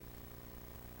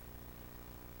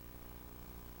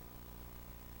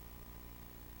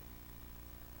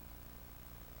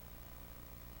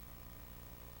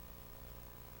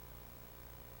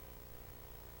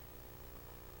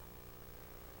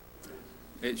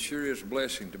It sure is a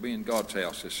blessing to be in God's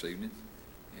house this evening.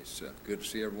 It's good to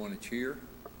see everyone that's here.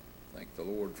 Thank the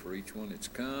Lord for each one that's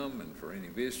come and for any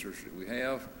visitors that we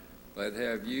have. Glad to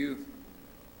have you,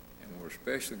 and we're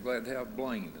especially glad to have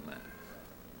Blaine tonight.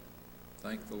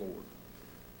 Thank the Lord.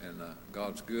 And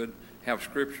God's good. Have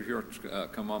scripture here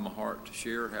come on my heart to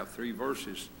share. Have 3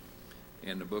 verses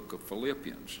in the book of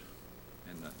Philippians,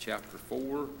 in chapter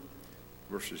 4,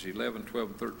 verses 11, 12,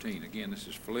 and 13. Again, this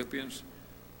is Philippians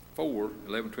 4,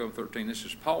 11, 12, and 13. This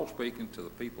is Paul speaking to the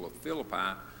people of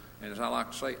Philippi, and as I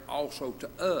like to say, also to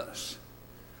us.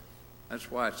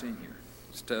 That's why it's in here.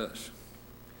 It's to us.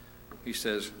 He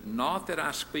says, "Not that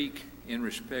I speak in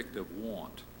respect of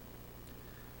want,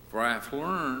 for I have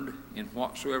learned in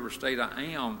whatsoever state I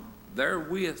am,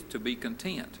 therewith to be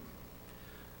content.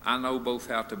 I know both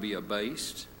how to be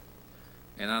abased,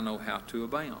 and I know how to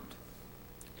abound.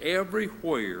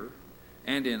 Everywhere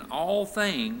and in all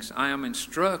things I am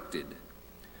instructed,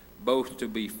 both to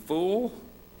be full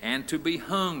and to be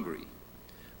hungry,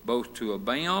 both to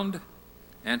abound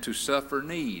and to suffer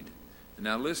need." And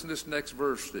now listen to this next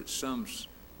verse that sums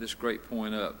this great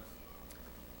point up.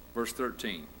 Verse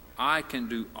 13. "I can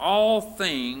do all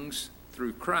things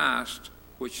through Christ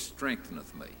which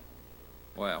strengtheneth me."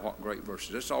 Wow, what great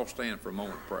verses. Let's all stand for a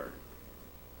moment of prayer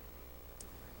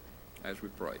as we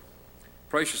pray.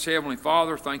 Precious Heavenly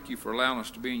Father, thank you for allowing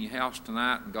us to be in your house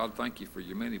tonight. And God, thank you for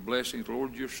your many blessings.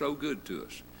 Lord, you're so good to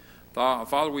us.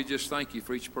 Father, we just thank you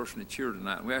for each person that's here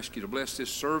tonight. And we ask you to bless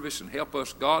this service and help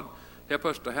us, God. Help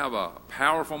us to have a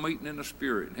powerful meeting in the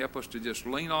Spirit, and help us to just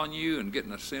lean on you and get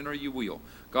in the center of your will.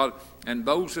 God, and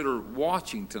those that are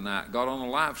watching tonight, God, on the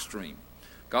live stream,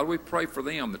 God, we pray for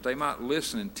them that they might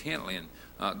listen intently, and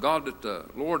God,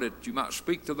 that Lord, that you might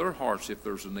speak to their hearts if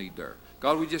there's a need there.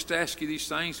 God, we just ask you these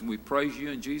things, and we praise you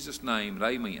in Jesus' name, and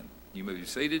amen. You may be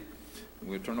seated, and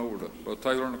we'll turn over to Brother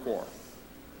Taylor and the choir.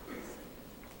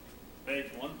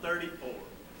 Page 134.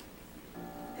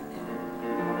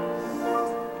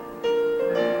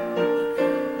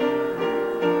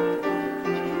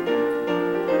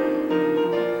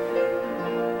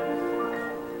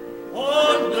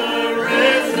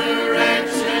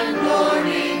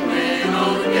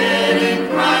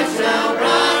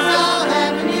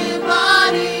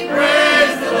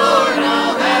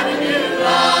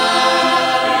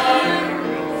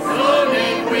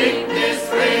 Weakness,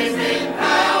 praise, and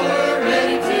power,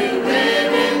 ready to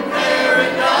live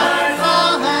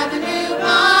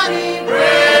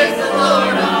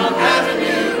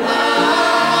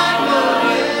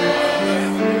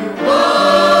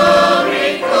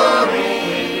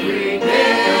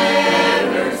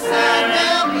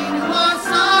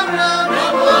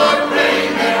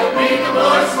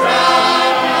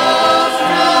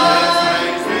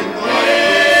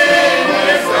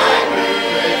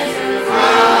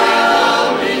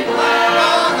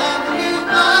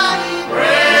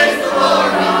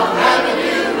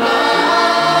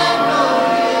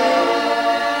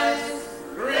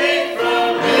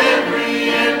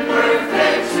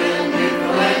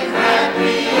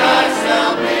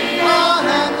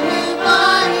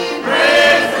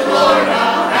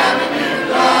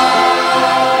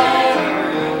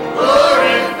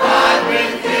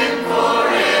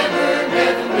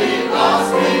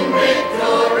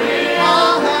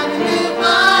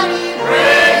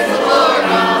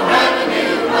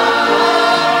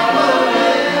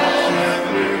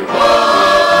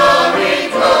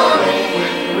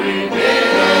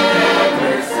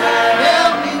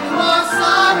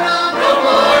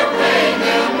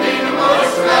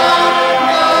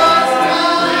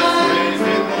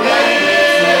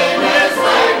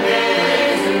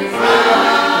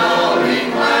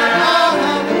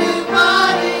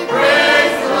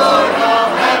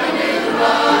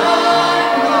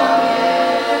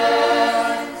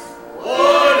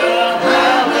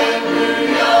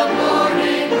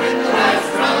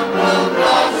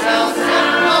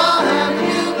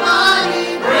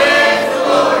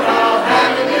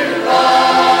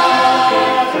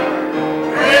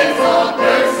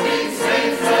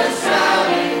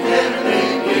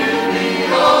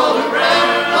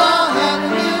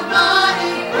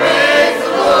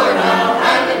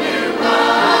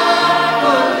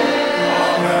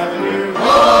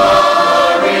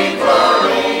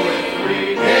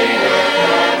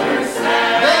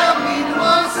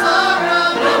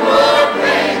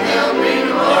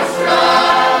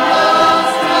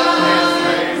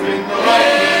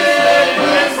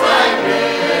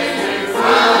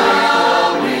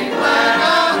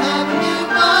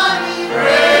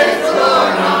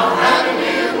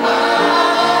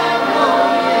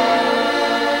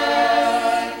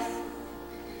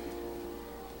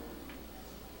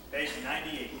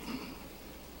 98.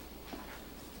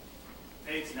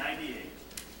 Page 98.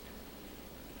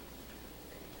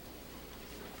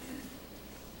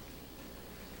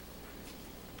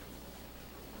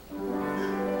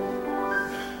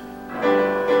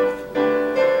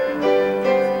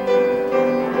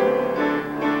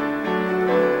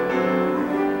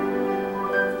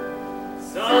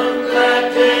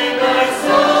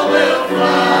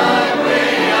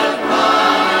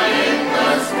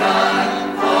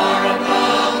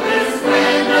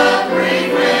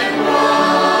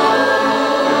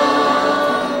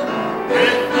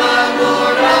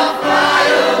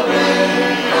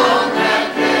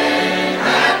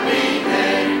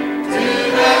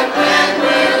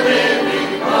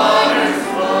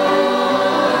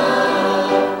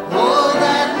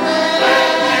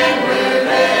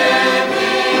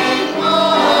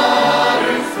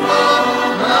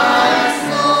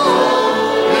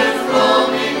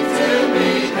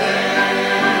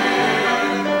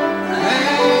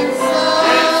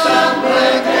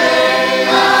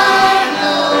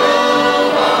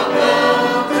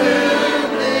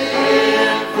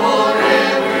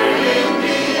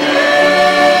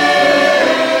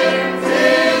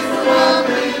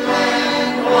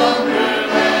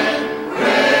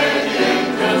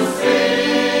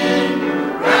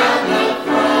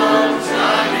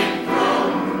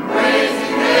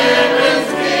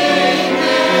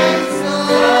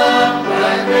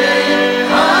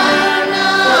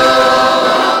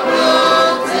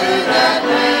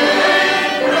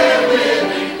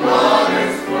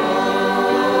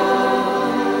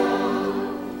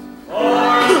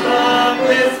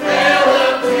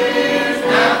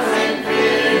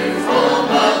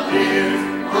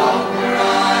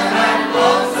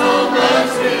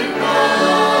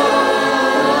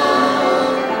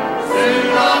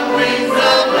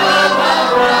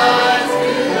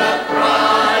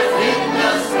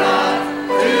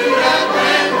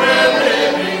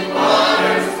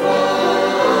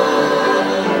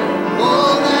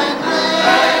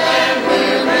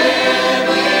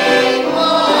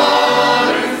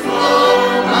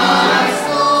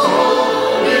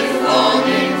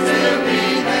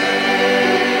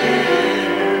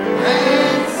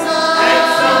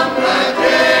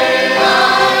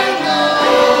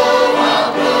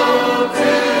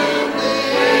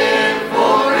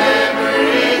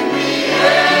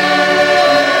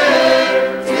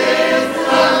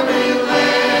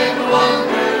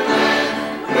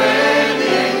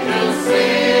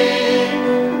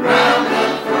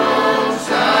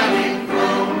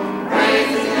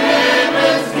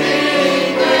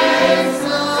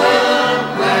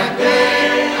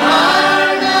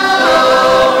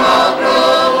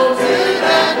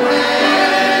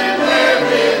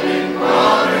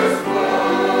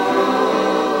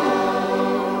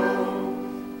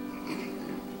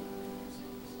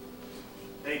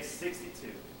 Page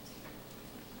 62.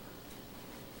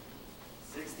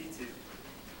 62.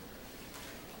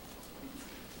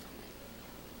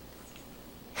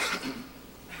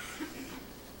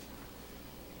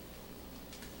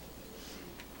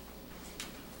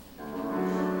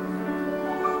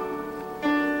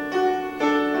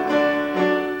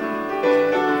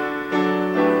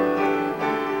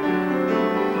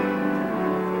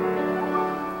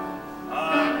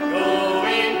 I'm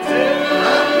going to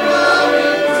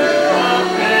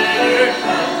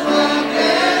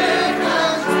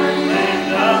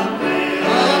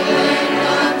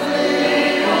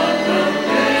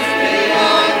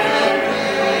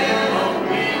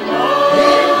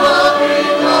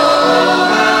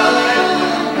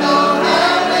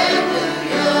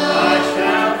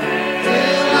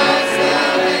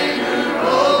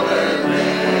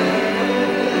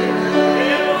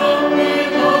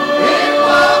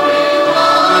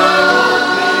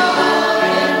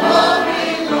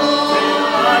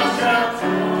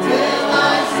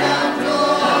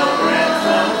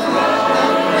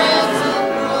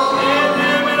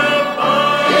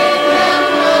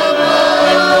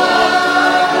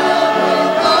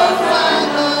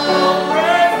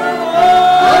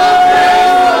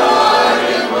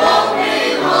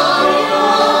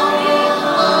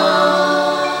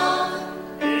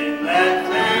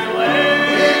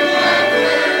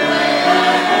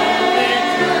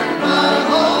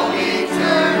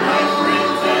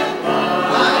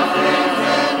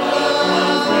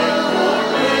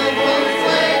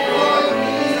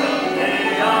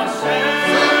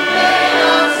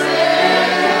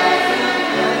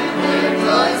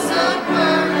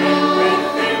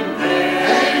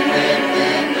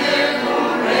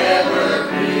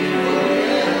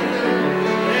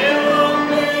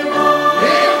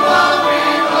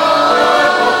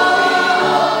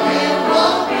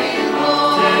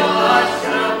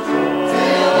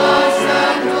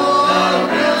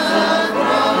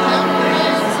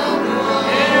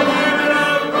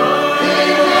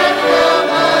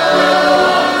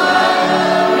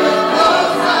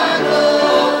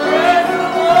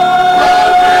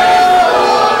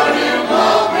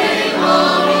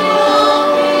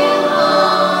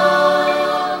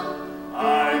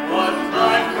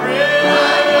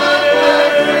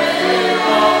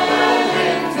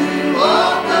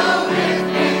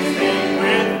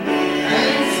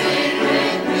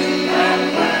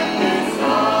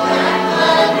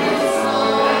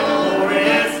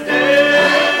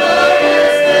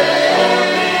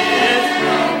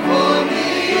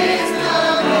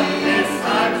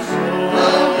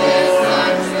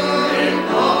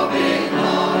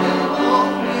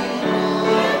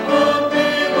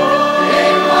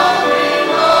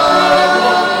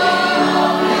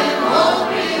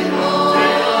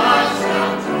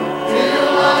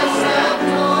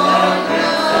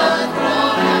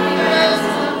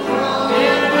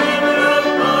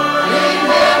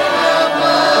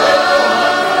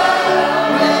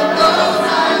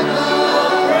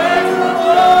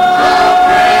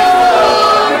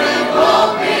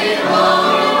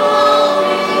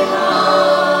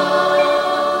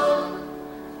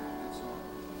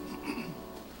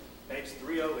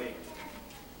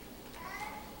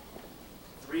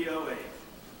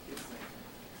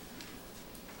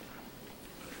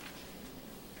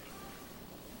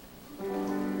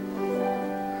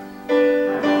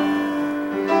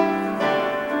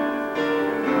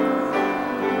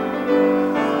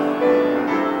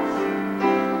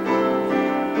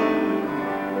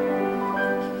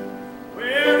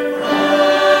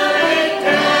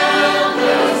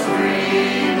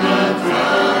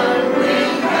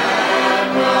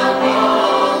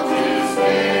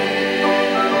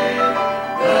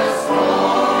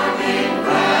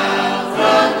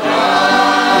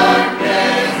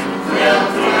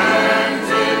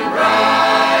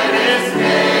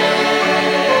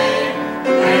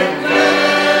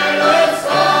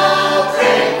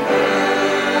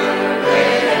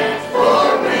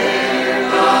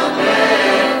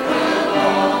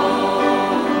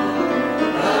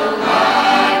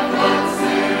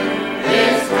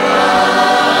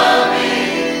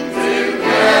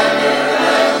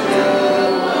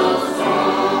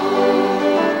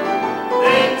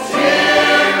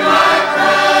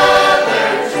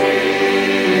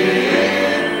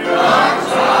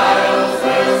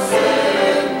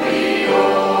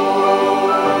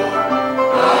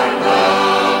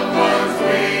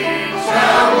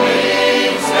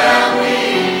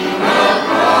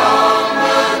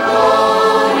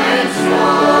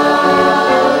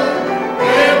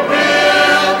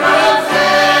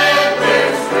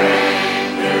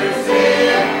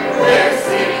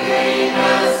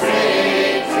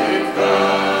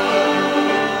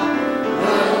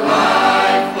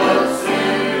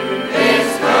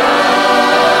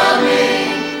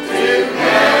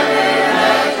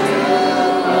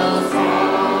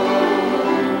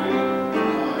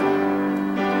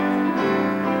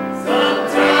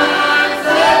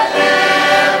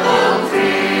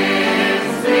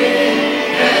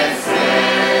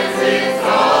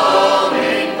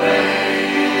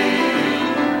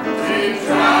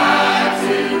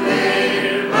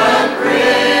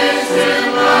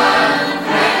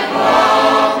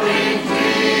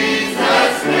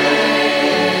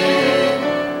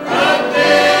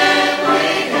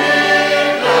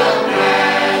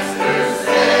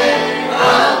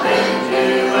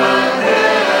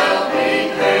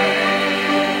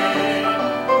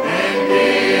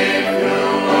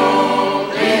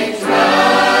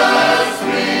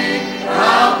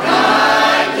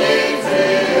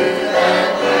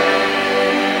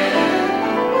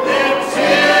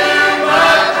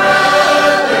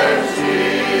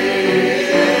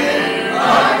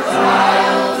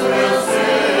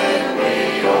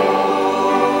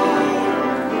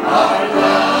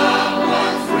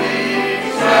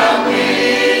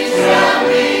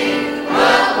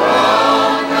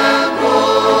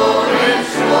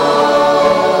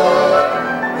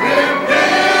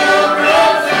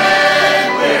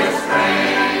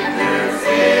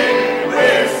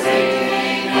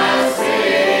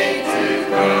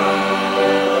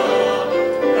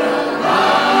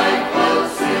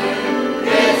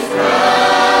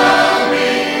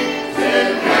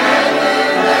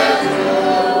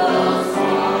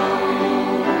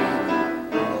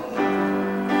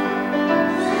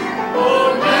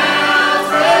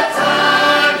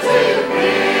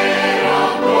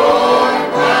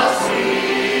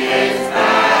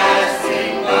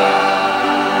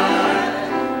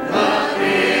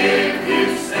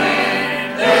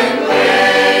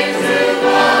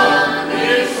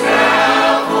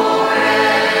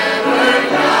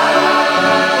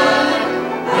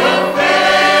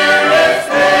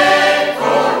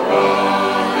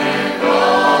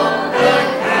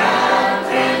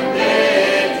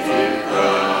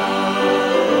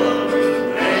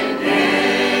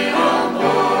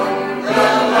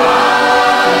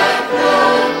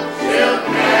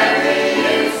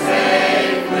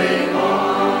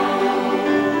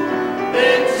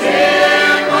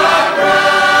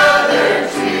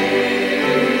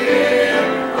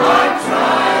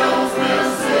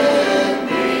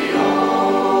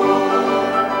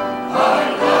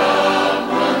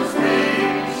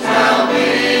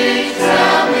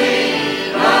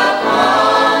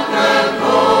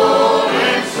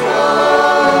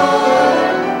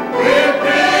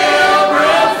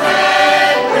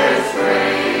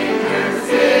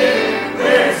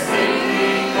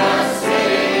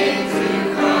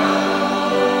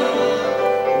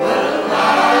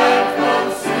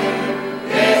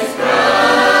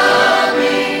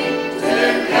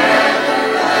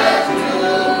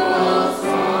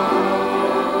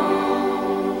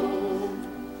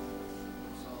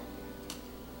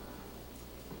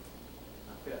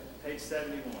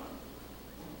 71.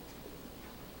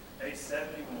 Page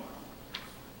 71.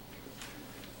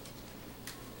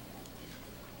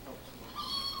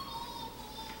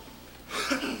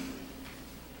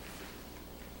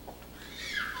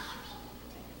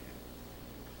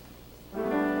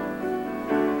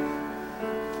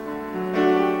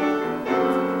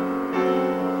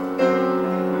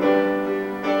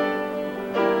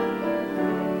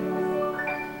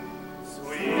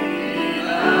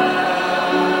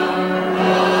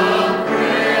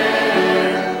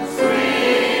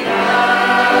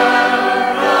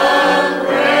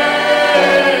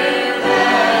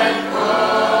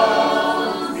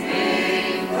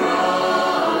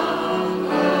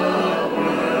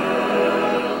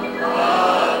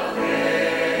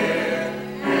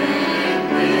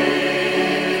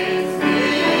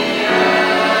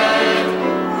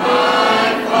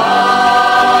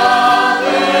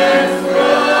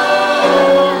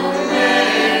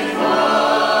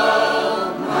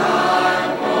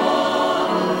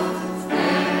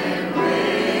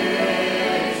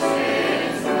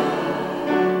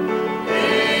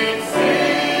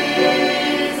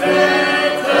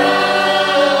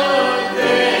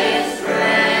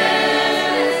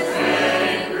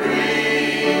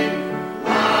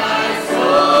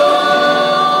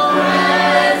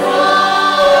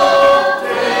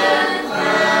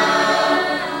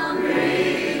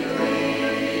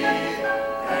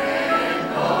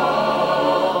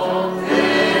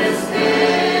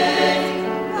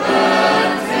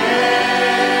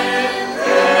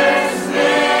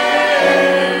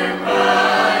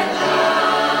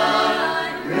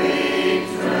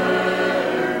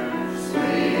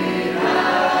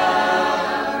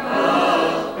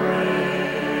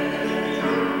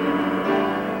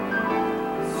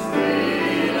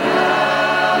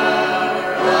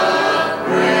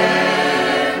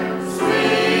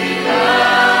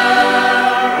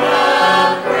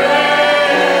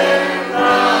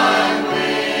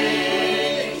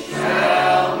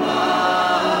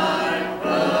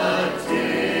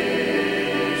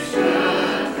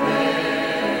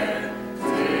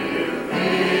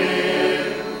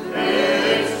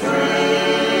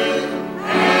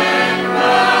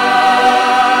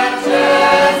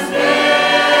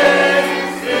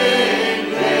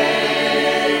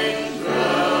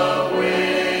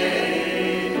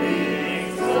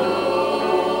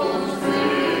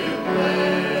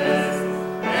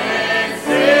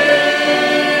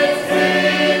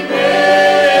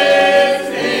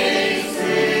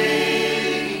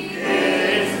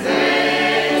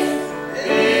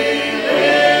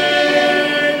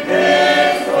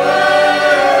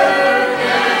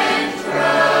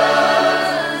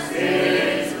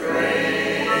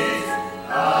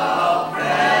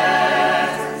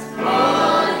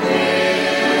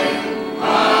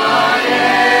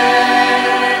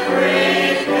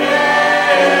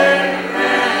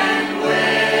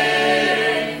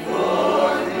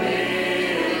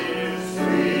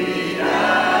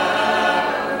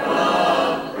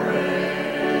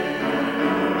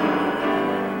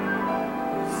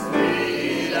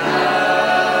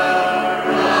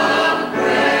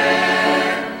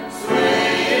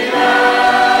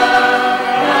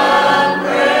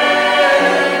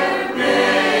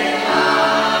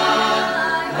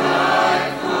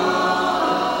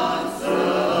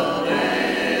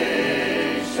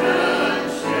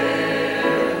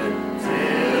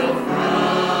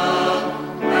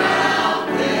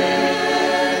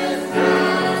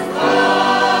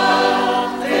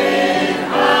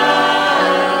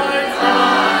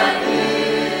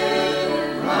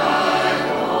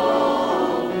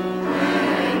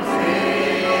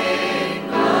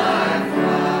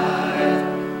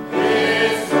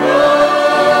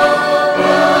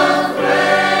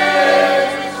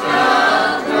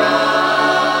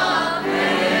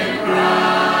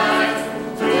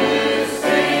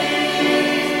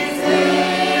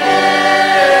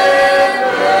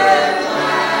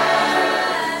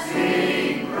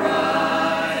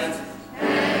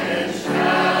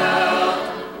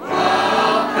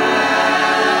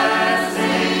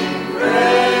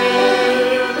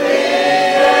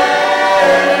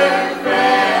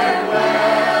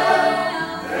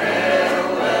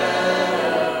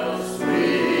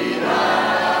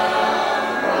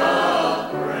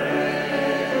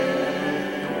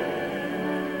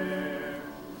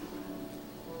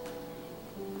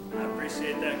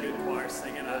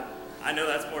 I know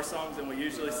that's more songs than we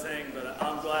usually sing, but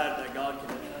I'm glad that God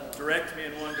can direct me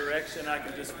in one direction. I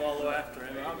can just follow after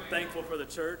him. I'm thankful for the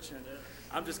church, and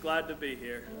I'm just glad to be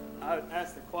here. I would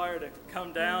ask the choir to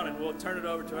come down, and we'll turn it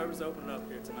over to whoever's opening up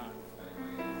here tonight.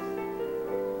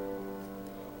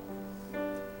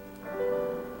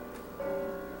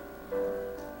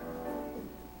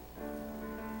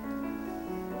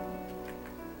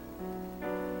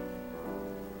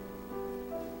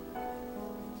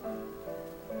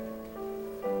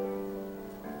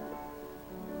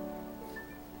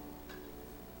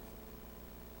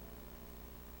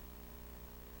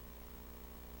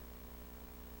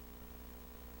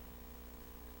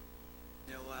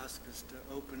 They'll ask us to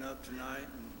open up tonight,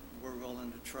 and we're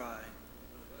willing to try.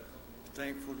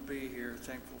 Thankful to be here.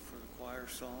 Thankful for the choir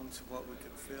songs, what we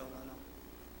could feel in them.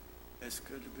 It's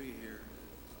good to be here.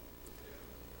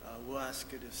 We'll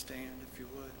ask you to stand if you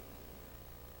would.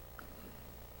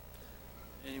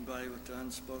 Anybody with the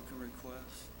unspoken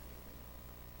request?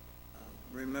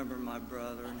 Remember my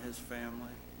brother and his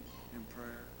family in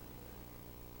prayer.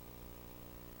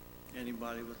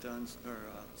 Anybody with the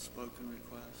spoken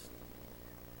request?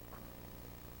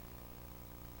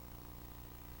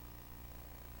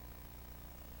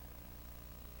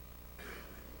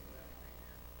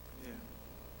 Yeah.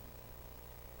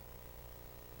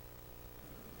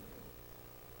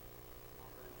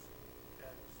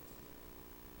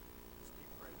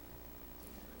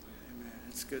 Amen.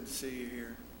 It's good to see you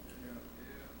here.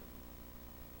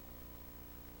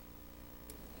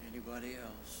 Anybody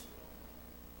else?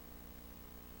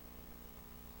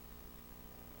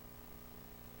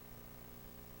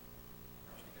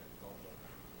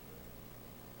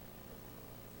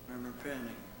 Remember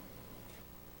Penny.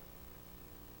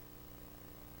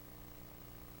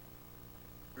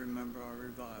 Remember our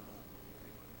revival.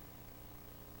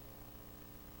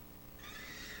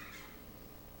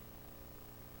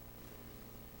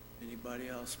 Anybody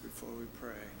else before we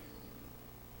pray?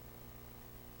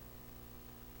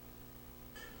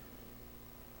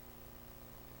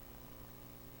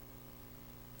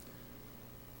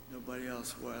 Nobody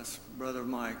else. We'll ask Brother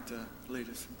Mike to lead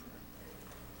us in prayer.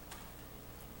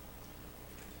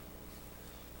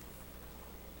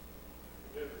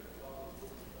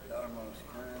 Our most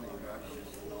kind and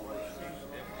gracious and almighty,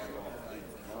 thank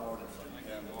the Lord and for the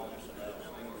family of us that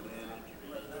have been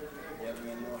gathered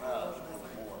in your house once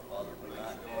more. Father, we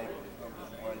might be able to come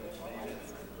this way this evening.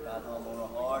 God, humble our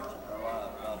hearts and our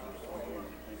lives, God, before you,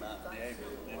 that we might be able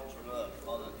to lift you up.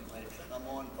 Father, that may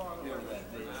someone here that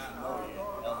needs to know you,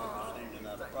 Father, this evening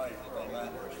I pray that they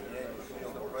might be able to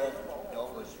feel the presence of the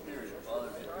Holy Spirit, Father,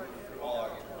 that you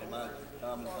are, that they might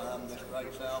come and find this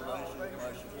great salvation,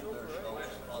 precious to their souls.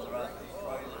 Father, I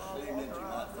pray this evening that you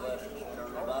might bless us in our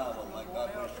revival. May God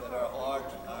reset our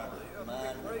hearts and our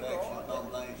mind and affection on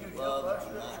things above, that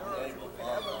you might be able,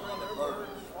 Father, on the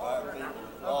burden of our people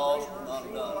lost and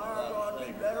undone without a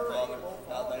Savior. Father,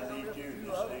 how they need you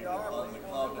this evening, Father,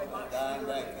 because if they die in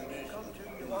that condition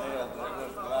in hell, they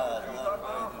just rise. And I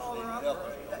pray this evening, help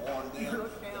us to warn them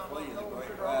to flee the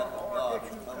great wrath of God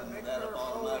that's coming down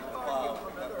upon them after a while,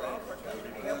 that they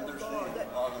repent their sins,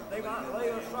 Father, and believe in thee.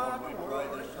 And Lord, we pray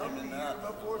this evening now,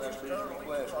 bless these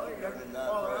requests, Lord, in thy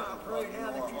presence, Father, in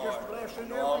our heart. You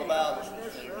know all about us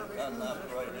this evening, and I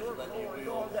pray just let your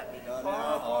will be done in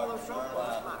our hearts and our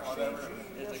lives, whatever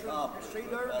is accomplished. We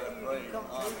pray and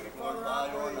honor and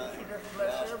glorify your name. We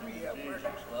ask you, Jesus,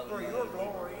 For your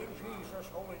glory, in Jesus'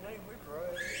 holy name we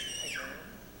pray. Amen.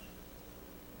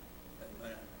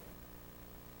 Amen.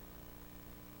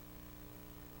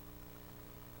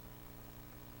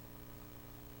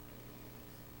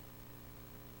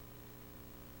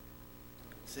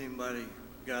 Has anybody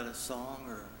got a song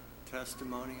or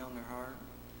testimony on their heart?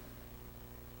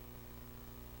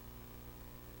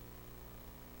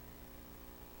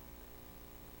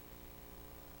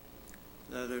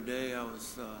 The other day I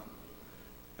was,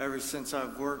 ever since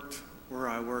I've worked where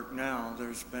I work now,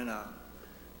 there's been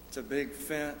it's a big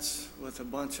fence with a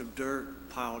bunch of dirt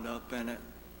piled up in it.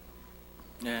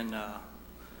 And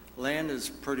land is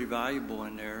pretty valuable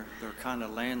in there. They're kind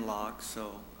of landlocked,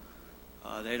 so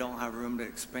they don't have room to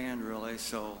expand really.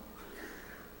 So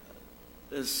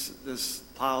this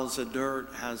piles of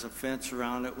dirt has a fence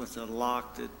around it with a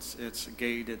lock it's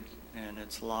gated and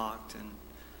it's locked. And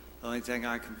the only thing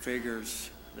I can figure is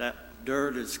that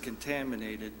dirt is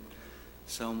contaminated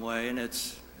some way, and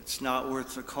it's not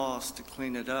worth the cost to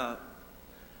clean it up.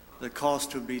 The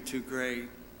cost would be too great.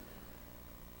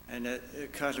 And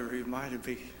it kind of reminded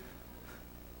me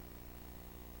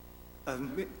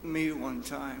of me one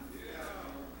time.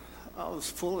 I was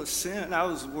full of sin. I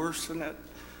was worse than that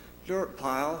dirt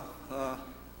pile.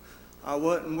 I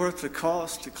wasn't worth the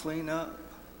cost to clean up,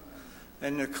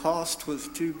 and the cost was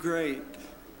too great.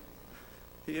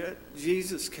 Yet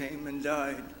Jesus came and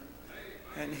died,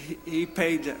 and he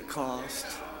paid that cost.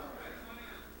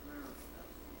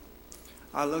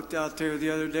 I looked out there the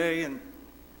other day, and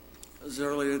it was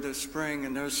earlier this spring,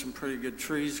 and there's some pretty good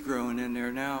trees growing in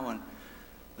there now, and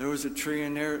there was a tree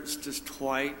in there that's just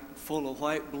white, full of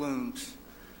white blooms.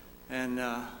 And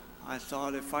I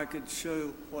thought if I could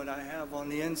show what I have on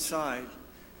the inside,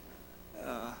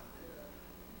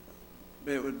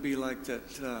 it would be like that.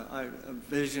 I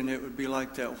envisioned it would be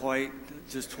like that white,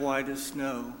 just white as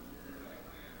snow.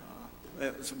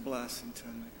 It was a blessing to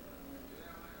me.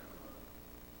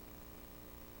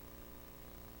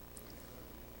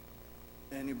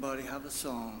 Anybody have a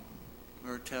song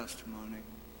or a testimony?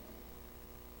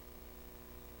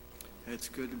 It's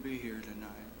good to be here tonight.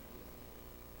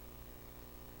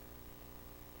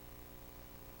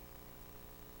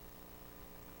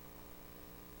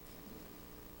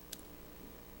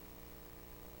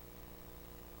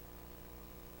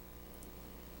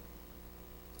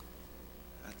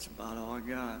 That's about all I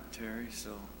got, Terry,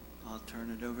 so I'll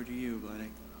turn it over to you,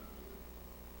 buddy.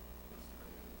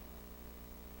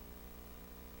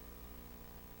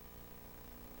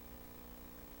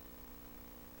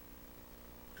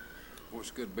 Well, it's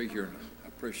good to be here, and I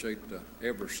appreciate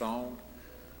every song.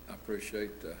 I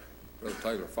appreciate Brother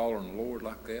Taylor following the Lord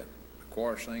like that. The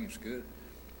choir sings good.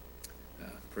 I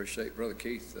appreciate Brother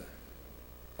Keith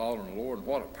following the Lord, and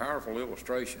what a powerful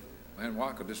illustration. Man,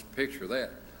 why could just picture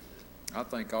that? I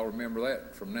think I'll remember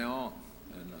that from now on,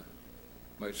 and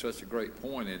made such a great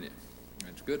point in it. And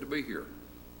it's good to be here.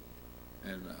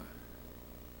 And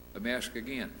let me ask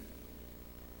again,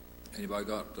 anybody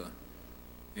got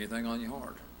anything on your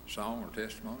heart? Song or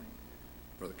testimony?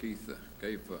 Brother Keith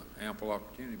gave ample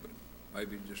opportunity, but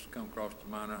maybe it just come across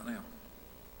your mind right now.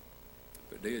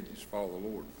 If it did, just follow the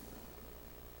Lord.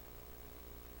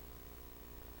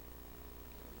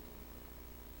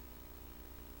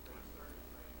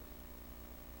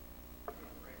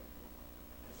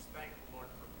 Just thank the Lord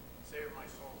for saving my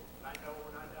soul. I know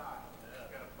when I die,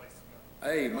 I've got a place to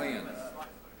go. Amen. This life's not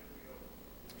gonna be over.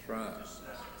 That's right.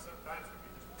 Sometimes we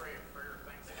can just pray a prayer of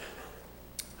thanksgiving.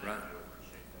 Right. I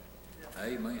appreciate that.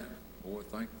 Amen. Boy,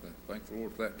 thank the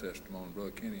Lord for that testimony,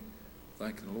 Brother Kenny.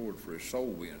 Thanking the Lord for his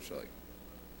soul being saved.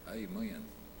 Amen.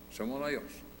 Someone else?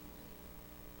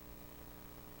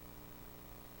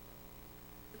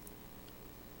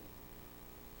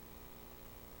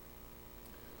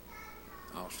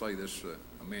 I'll say this,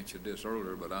 I mentioned this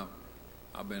earlier, but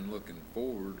I've been looking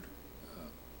forward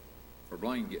for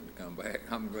Blaine getting to come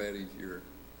back. I'm glad he's here,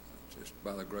 just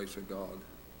by the grace of God.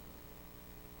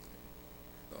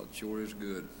 God sure is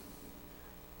good.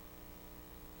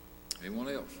 Anyone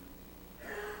else?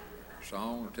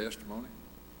 Song or testimony?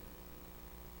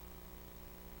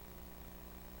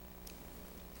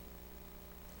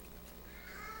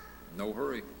 No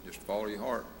hurry. Just follow your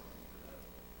heart.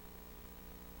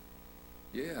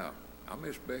 Yeah, I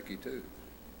miss Becky too.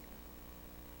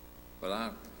 But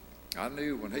I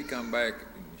knew when he come back,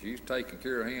 and she's taking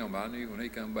care of him, I knew when he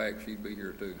come back she'd be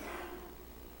here too.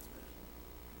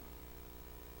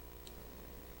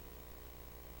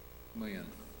 Man.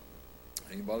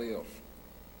 Anybody else?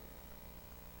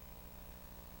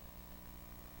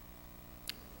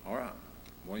 All right.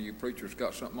 One of you preachers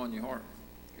got something on your heart?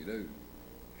 If you do,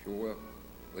 sure will.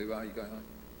 Levi, you got anything?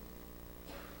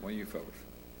 One of you fellas.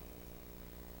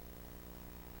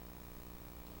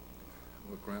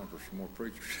 Look around for some more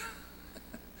preachers.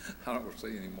 I don't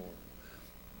see any more.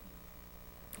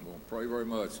 I'm going to pray very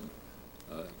much. And,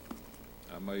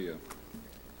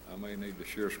 I may need to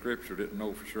share scripture. Didn't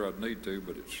know for sure I'd need to,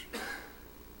 but it's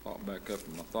popped back up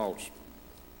in my thoughts.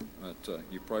 But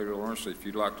you pray real earnestly. If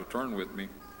you'd like to turn with me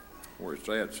where it's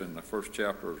at, it's in the first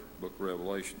chapter of the book of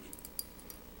Revelations.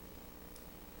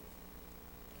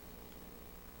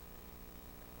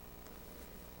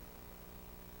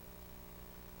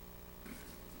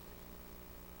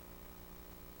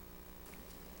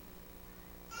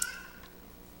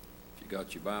 If you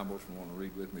got your Bibles and want to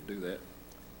read with me, do that.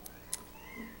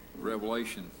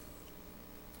 Revelation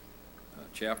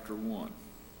chapter 1,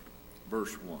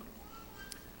 verse 1.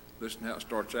 Listen how it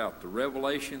starts out. The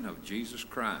revelation of Jesus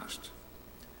Christ,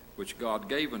 which God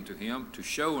gave unto him to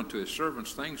show unto his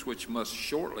servants things which must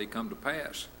shortly come to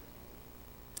pass.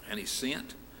 And he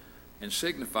sent and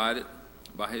signified it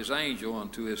by his angel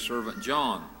unto his servant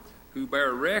John, who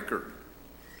bare record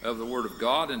of the word of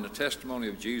God and the testimony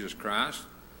of Jesus Christ,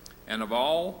 and of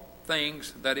all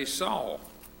things that he saw.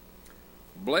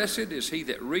 Blessed is he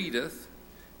that readeth,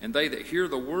 and they that hear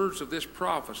the words of this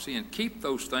prophecy, and keep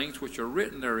those things which are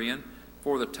written therein,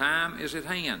 for the time is at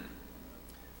hand.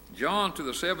 John, to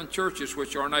the 7 churches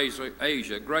which are in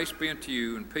Asia, grace be unto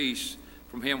you, and peace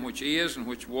from him which is, and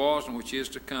which was, and which is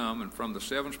to come, and from the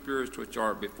 7 spirits which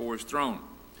are before his throne.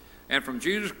 And from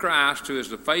Jesus Christ, who is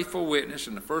the faithful witness,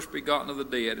 and the first begotten of the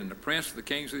dead, and the prince of the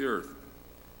kings of the earth,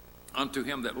 unto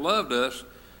him that loved us,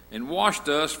 and washed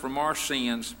us from our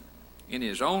sins in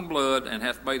his own blood, and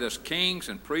hath made us kings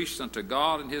and priests unto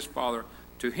God and his Father.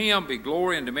 To him be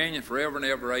glory and dominion forever and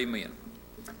ever. Amen.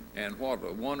 And what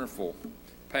a wonderful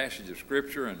passage of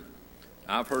Scripture, and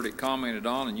I've heard it commented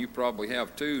on, and you probably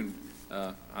have too.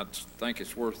 I think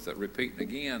it's worth repeating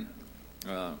again.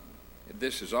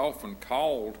 This is often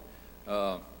called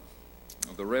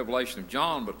the the revelation of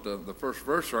John, but the first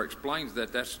verse there explains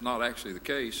that that's not actually the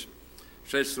case. It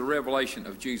says it's the revelation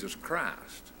of Jesus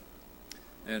Christ.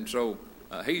 And so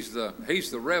he's the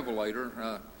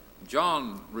revelator.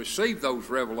 John received those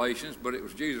revelations, but it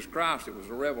was Jesus Christ that was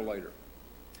the revelator.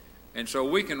 And so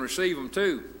we can receive them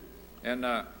too. And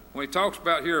when he talks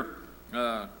about here,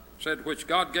 said, which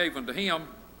God gave unto him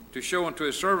to show unto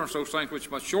his servants those things which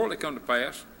must shortly come to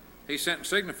pass, he sent and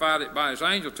signified it by his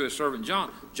angel to his servant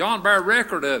John. John bare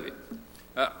record of it.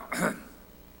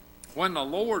 When the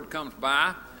Lord comes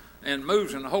by and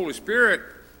moves in the Holy Spirit,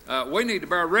 we need to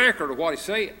bear record of what he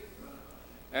said.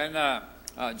 And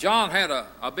John had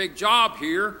a big job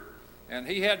here, and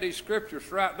he had these scriptures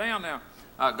to write down. Now,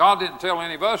 God didn't tell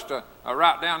any of us to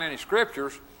write down any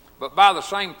scriptures, but by the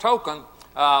same token,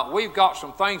 we've got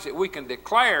some things that we can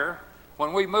declare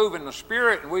when we move in the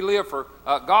Spirit and we live for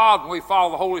God and we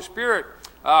follow the Holy Spirit.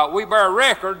 We bear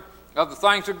record of the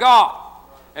things of God.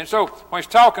 And so when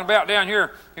he's talking about down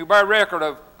here, he bear record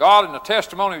of God and the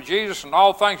testimony of Jesus and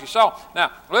all things he saw.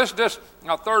 Now, listen to this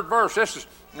third verse. This is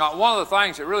one of the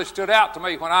things that really stood out to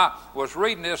me when I was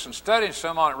reading this and studying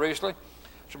some on it recently.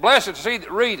 So blessed is he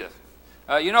that readeth.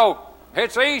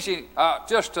 It's easy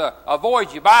just to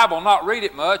avoid your Bible and not read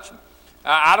it much.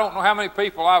 I don't know how many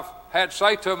people I've had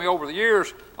say to me over the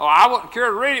years, I wouldn't care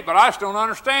to read it, but I just don't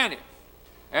understand it.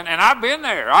 And I've been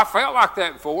there. I felt like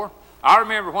that before. I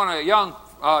remember when a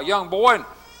young boy, and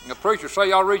the preacher say,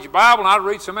 y'all read your Bible, and I'd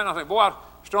read some of it, and I think, boy, I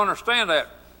just don't understand that.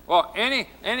 Well, any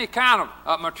kind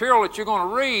of material that you're going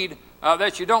to read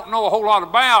that you don't know a whole lot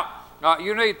about,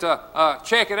 you need to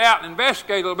check it out and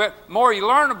investigate a little bit. The more you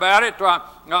learn about it,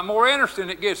 the more interesting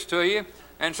it gets to you.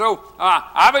 And so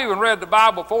I've even read the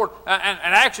Bible before and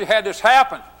actually had this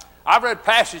happen. I've read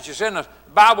passages in the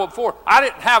Bible before. I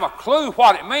didn't have a clue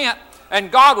what it meant, and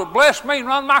God would bless me and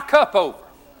run my cup over.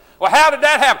 Well, how did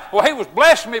that happen? Well, he was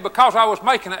blessing me because I was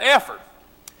making an effort.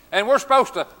 And we're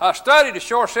supposed to study to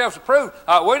show ourselves approved.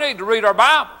 We need to read our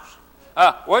Bibles.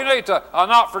 We need to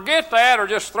not forget that or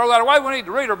just throw that away. We need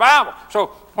to read our Bible. So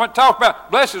when it talks about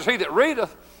blessed is he that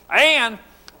readeth, and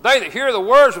they that hear the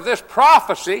words of this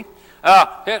prophecy,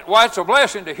 it's a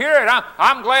blessing to hear it.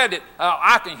 I'm glad that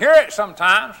I can hear it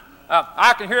sometimes.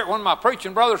 I can hear it when my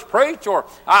preaching brothers preach, or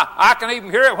I can even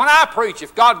hear it when I preach.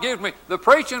 If God gives me the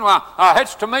preaching, well,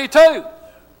 it's to me too.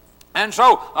 And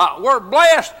so we're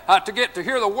blessed to get to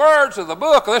hear the words of the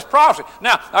book of this prophecy.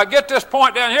 Now, get this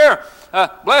point down here.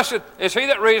 Blessed is he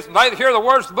that readeth, and they that hear the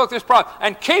words of the book of this prophecy,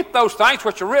 and keep those things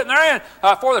which are written therein,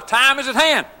 for the time is at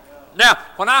hand. Now,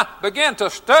 when I began to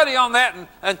study on that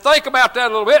and think about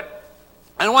that a little bit,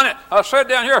 and when it said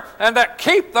down here, and that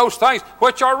keep those things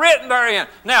which are written therein.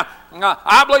 Now,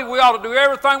 I believe we ought to do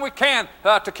everything we can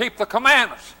to keep the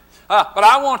commandments. But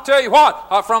I want to tell you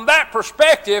what, from that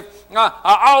perspective,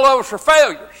 all of us are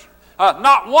failures.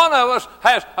 Not one of us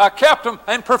has kept them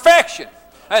in perfection.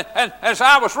 And as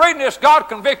I was reading this, God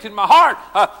convicted my heart.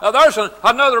 There's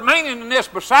another meaning in this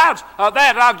besides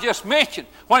that I've just mentioned.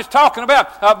 When it's talking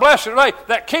about blessed are they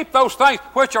that keep those things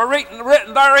which are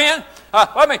written therein.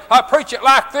 Let me preach it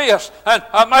like this, and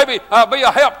maybe be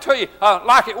a help to you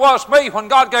like it was me when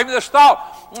God gave me this thought.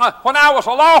 When I was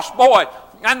a lost boy,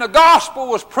 and the gospel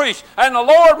was preached, and the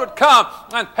Lord would come,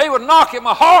 and he would knock at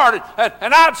my heart,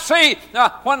 and I'd see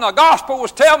when the gospel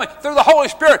was telling me through the Holy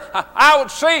Spirit, I would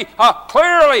see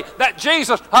clearly that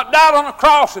Jesus died on the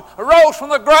cross and arose from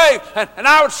the grave, and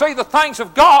I would see the things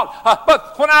of God.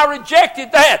 But when I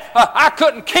rejected that, I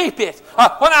couldn't keep it.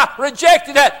 When I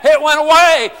rejected that, it went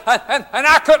away, and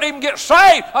I couldn't even get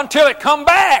saved until it come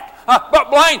back. But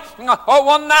Blaine,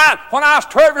 one night when I was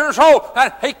 12 years old,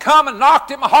 he come and knocked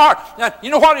at my heart. And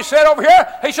you know what he said over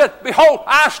here? He said, behold,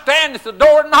 I stand at the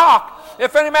door and knock.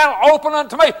 If any man will open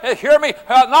unto me, hear me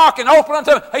knock and open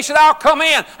unto me. He said, I'll come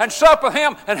in and sup with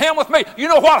him and him with me. You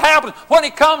know what happens when he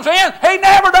comes in? He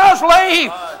never does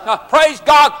leave. Praise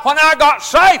God, when I got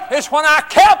saved, it's when I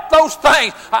kept those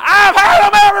things. I've had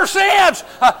them ever since,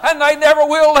 and they never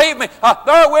will leave me.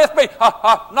 They're with me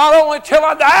not only till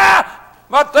I die,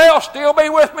 but they'll still be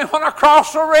with me when I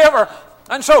cross the river.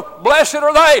 And so, blessed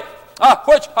are they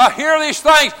which hear these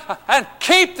things and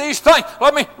keep these things.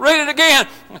 Let me read it again.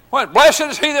 Blessed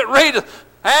is he that readeth,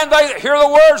 and they that hear the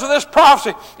words of this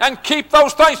prophecy, and keep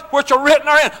those things which are written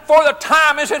therein, for the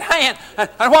time is at hand.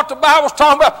 And what the Bible's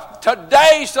talking about,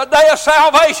 today's the day of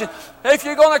salvation. If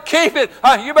you're going to keep it,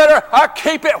 you better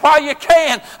keep it while you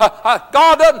can.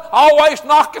 God doesn't always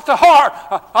knock at the heart.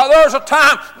 There was a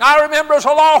time, I remember as a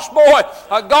lost boy,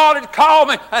 God had called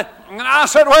me, and I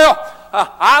said, well,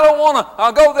 I don't want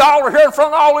to go to the altar here in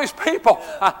front of all these people.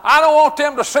 I don't want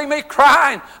them to see me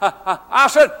crying. I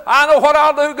said, I know what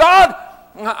I'll do, God.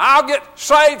 I'll get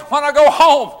saved when I go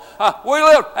home. We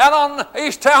lived out on the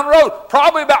East Town Road,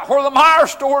 probably about where the Meijer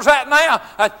store's at now.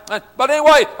 But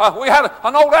anyway, we had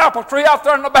an old apple tree out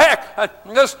there in the back.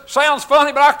 This sounds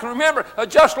funny, but I can remember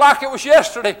just like it was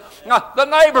yesterday. The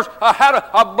neighbors had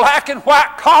a black and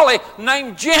white collie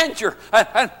named Ginger.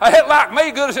 And it liked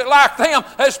me good as it liked them.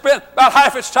 It spent about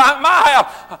half its time at my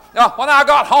house. When I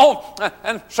got home,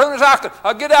 and as soon as I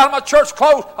could get out of my church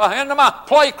clothes, into my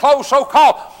play clothes,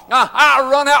 so-called, I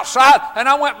run outside, and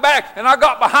I went back, and I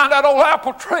got behind that old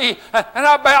apple tree, and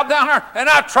I bowed down there, and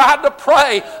I tried to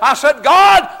pray. I said,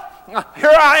 God,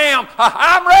 here I am.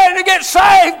 I'm ready to get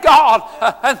saved, God.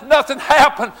 And nothing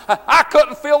happened. I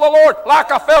couldn't feel the Lord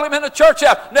like I felt Him in the church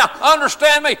house. Now,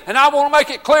 understand me, and I want to make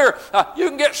it clear. You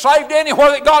can get saved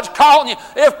anywhere that God's calling you.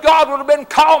 If God would have been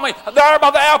calling me there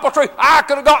by the apple tree, I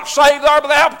could have got saved there by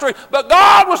the apple tree. But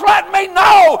God was letting me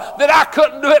know that I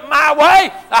couldn't do it my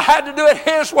way. I had to do it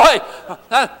His way.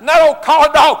 And that old collie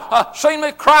dog seen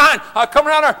me crying,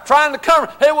 coming out there trying to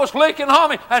comfort. It was licking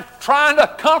on me and trying to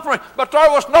comfort me, but there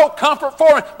was no comfort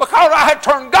for me because I had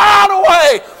turned God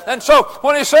away. And so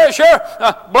when He says here,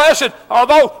 blessed are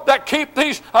those that keep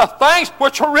these things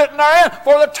which are written therein,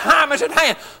 for the time is at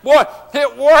hand. Boy,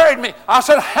 it worried me. I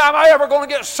said, how am I ever going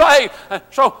to get saved? And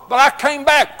so, but I came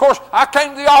back. Of course, I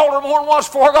came to the altar more than once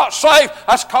before I got saved.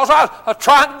 That's because I was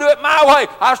trying to do it my way.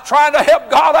 I was trying to help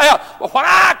God out. But when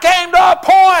I came to a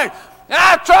point and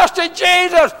I trusted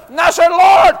Jesus, and I said,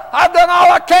 Lord, I've done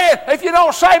all I can. If you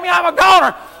don't save me, I'm a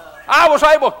goner. I was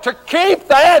able to keep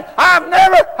that. I've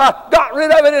never got rid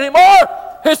of it anymore.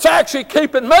 It's actually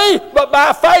keeping me, but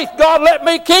by faith, God let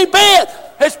me keep it.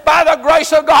 It's by the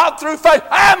grace of God through faith.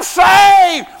 I'm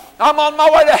saved. I'm on my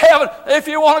way to heaven. If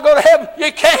you want to go to heaven,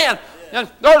 you can. And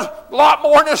there's a lot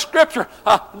more in this scripture.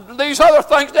 These other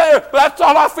things there, but that's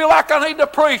all I feel like I need to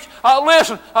preach.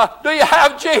 Listen, do you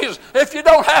have Jesus? If you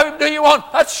don't have Him, do you want?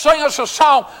 Let's sing us a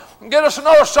song and get us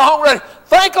another song ready.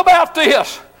 Think about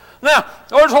this. Now,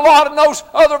 there's a lot of those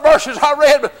other verses I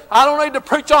read, but I don't need to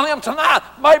preach on them tonight.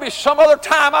 Maybe some other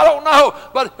time, I don't know.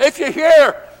 But if you're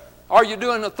here, are you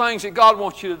doing the things that God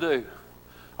wants you to do?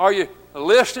 Are you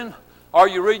listening? Are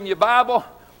you reading your Bible?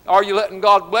 Are you letting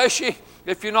God bless you?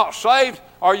 If you're not saved,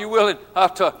 are you willing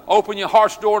to open your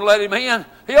heart's door and let Him in?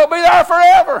 He'll be there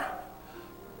forever.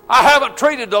 I haven't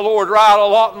treated the Lord right a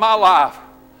lot in my life,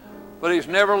 but He's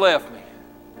never left me.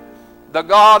 The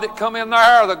God that come in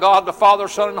there, the God, the Father,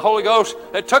 Son, and the Holy Ghost,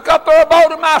 that took up their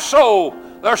abode in my soul.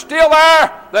 They're still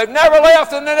there. They've never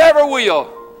left and they never will.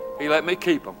 He let me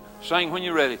keep them. Sing when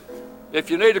you're ready. If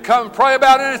you need to come and pray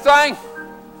about anything,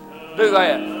 do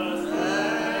that.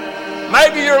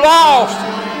 Maybe you're lost,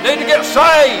 need to get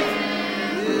saved.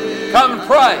 Come and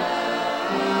pray.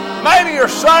 Maybe you're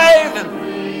saved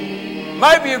and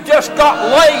maybe you've just got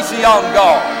lazy on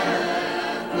God.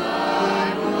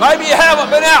 Maybe you haven't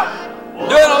been out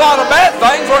doing a lot of bad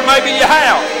things, or maybe you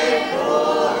have.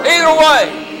 Either way,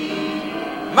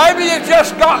 maybe you've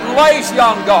just gotten lazy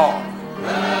on God.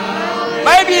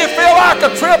 Maybe you feel like a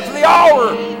trip to the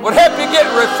altar would help you get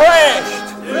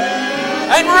refreshed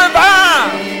and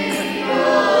revived.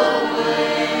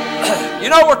 You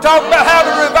know, we're talking about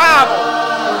having revival.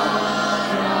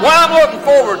 Well, I'm looking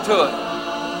forward to it.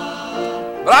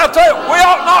 But I'll tell you, we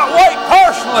ought not wait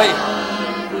personally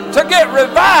to get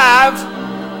revived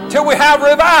till we have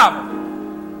revival.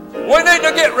 We need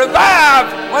to get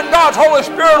revived when God's Holy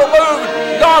Spirit will move.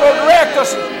 God will direct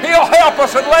us. He'll help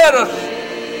us and lead us.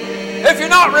 If you're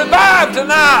not revived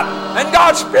tonight, and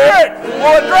God's Spirit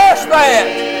will address that,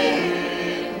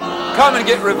 come and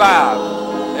get revived.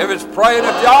 If it's praying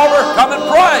at the altar, come and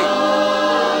pray.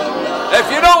 If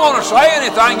you don't want to say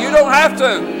anything, you don't have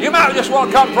to. You might just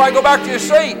want to come pray, go back to your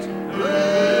seat.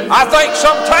 I think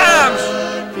sometimes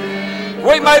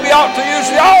we maybe ought to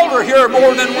use the altar here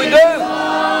more than we do.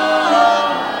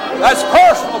 That's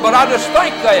personal, but I just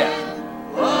think that.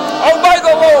 Obey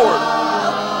the Lord.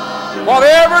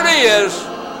 Whatever it is,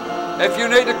 if you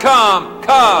need to come,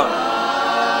 come.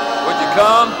 Would you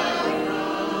come?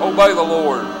 Obey the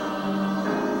Lord.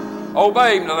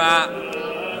 Obey Him tonight.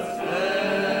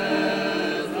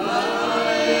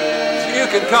 You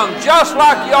can come just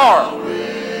like you are.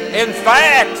 In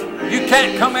fact, you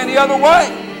can't come any other way.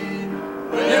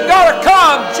 You've got to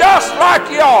come just like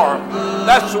you are.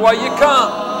 That's the way you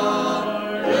come.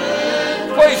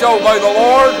 Please obey the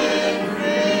Lord.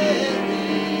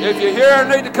 If you're here and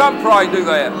need to come pray, do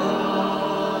that.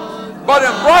 But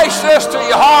embrace this to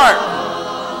your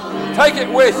heart. Take it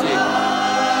with you.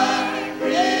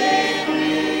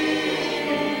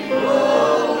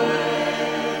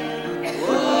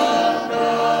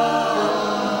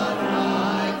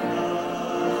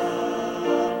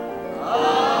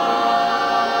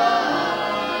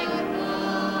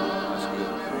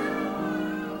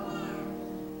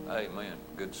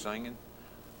 good singing.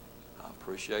 I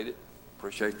appreciate it.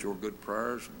 Appreciate your good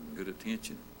prayers and good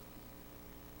attention.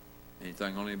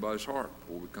 Anything on anybody's heart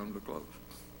before we come to a close?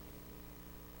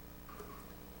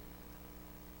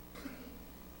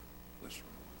 Bless the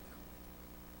Lord.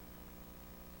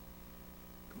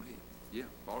 Come ahead. Yeah,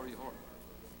 follow your heart.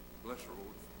 Bless the Lord.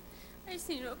 I just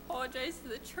need to apologize to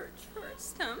the church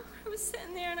first. I was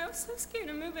sitting there and I was so scared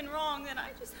of moving wrong that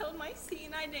I just held my seat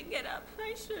and I didn't get up and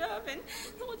I should have. And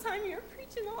the whole time you were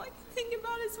preaching, all I could think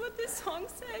about is what this song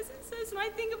says. It says, when I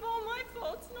think of all my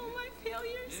faults and all my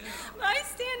failures, but I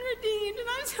stand redeemed. And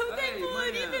I'm so thankful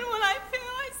that even when I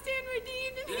fail, I stand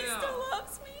redeemed and He still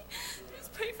loves me.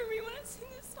 Just pray for me when I sing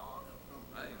this song.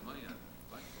 Amen.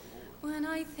 Thank the Lord. When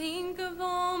I think of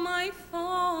all my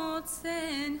faults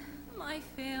and my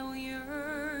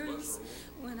failures,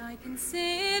 when I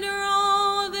consider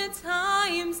all the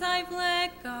times I've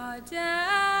let God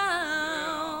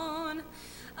down,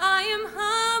 I am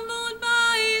humbled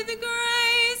by the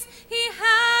grace He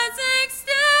has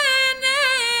extended.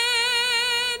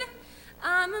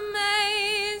 I'm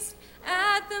amazed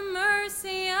at the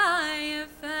mercy I have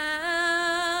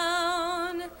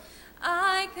found.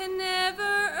 I could never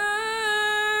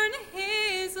earn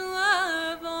His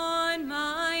love on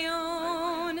my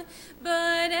own,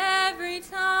 but every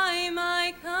time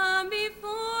I come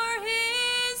before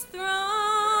His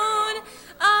throne,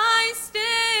 I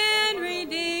stand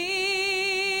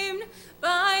redeemed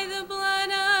by the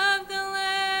blood of the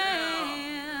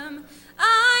Lamb.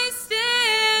 I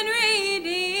stand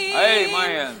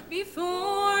redeemed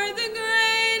before the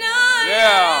great I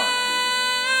am.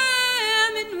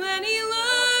 And when He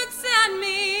looks at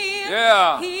me,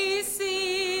 He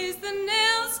sees the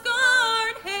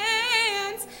nail-scarred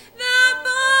hands that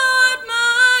bought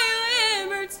my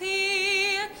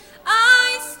liberty.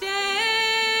 I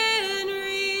stand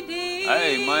redeemed.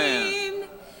 Amen.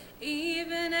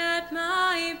 Even at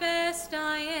my best,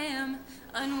 I am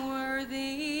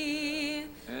unworthy.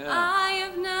 I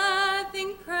have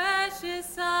nothing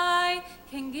precious I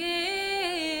can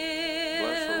give.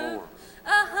 Bless the Lord.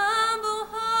 A humble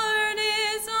heart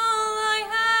is all I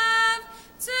have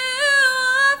to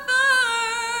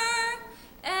offer,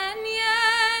 and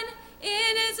yet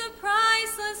it is a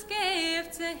priceless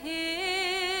gift to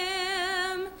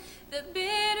Him. The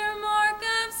bitter mark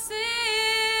of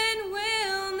sin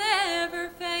will never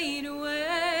fade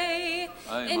away,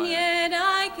 and yet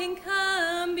I can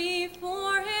come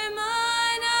before Him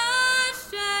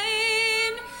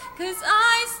unashamed, 'cause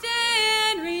I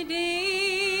stand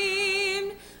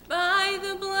redeemed by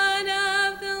the blood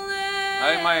of the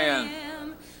Lamb.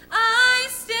 Amen. I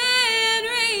stand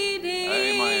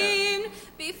redeemed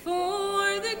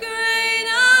before the great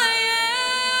I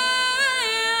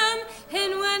am.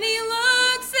 And when He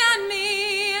looks at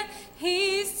me,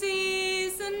 He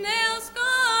sees the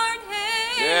nail-scarred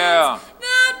hands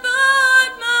that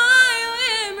bought my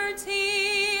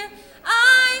liberty.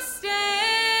 I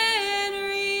stand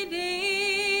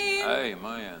redeemed.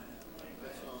 Amen.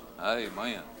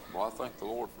 Amen. Well, I thank the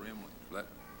Lord for Emily, for that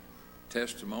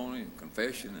testimony and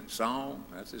confession and song.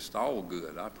 That's just all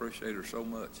good. I appreciate her so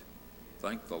much.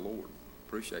 Thank the Lord.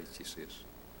 Appreciate you, sis.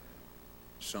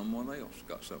 Someone else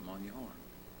got something on your heart.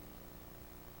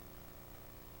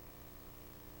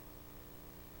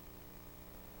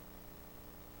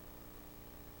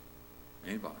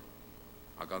 Anybody?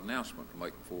 I got an announcement to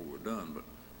make before we're done, but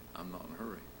I'm not in a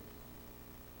hurry.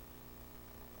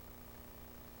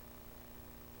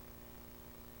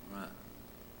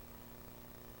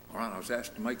 All right, I was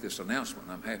asked to make this announcement,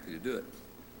 and I'm happy to do it.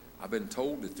 I've been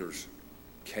told that there's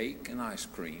cake and ice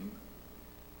cream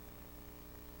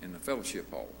in the fellowship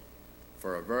hall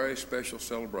for a very special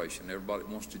celebration. Everybody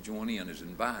that wants to join in is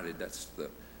invited. That's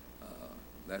the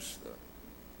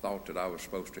thought that I was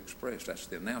supposed to express. That's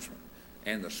the announcement.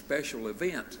 And the special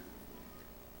event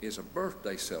is a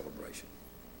birthday celebration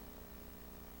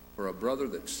for a brother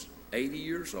that's 80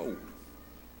 years old.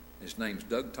 His name's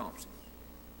Doug Thompson.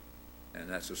 And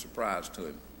that's a surprise to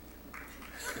him.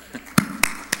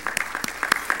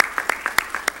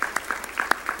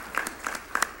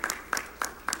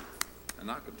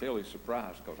 And I could tell he's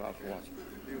surprised because I was watching.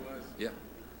 He was? Yeah.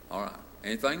 All right.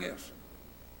 Anything else?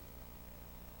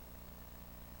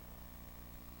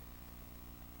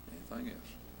 Anything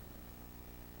else?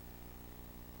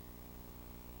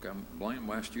 Okay, Blaine,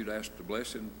 we'll ask you to ask the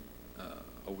blessing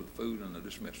over the food and the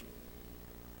dismissal.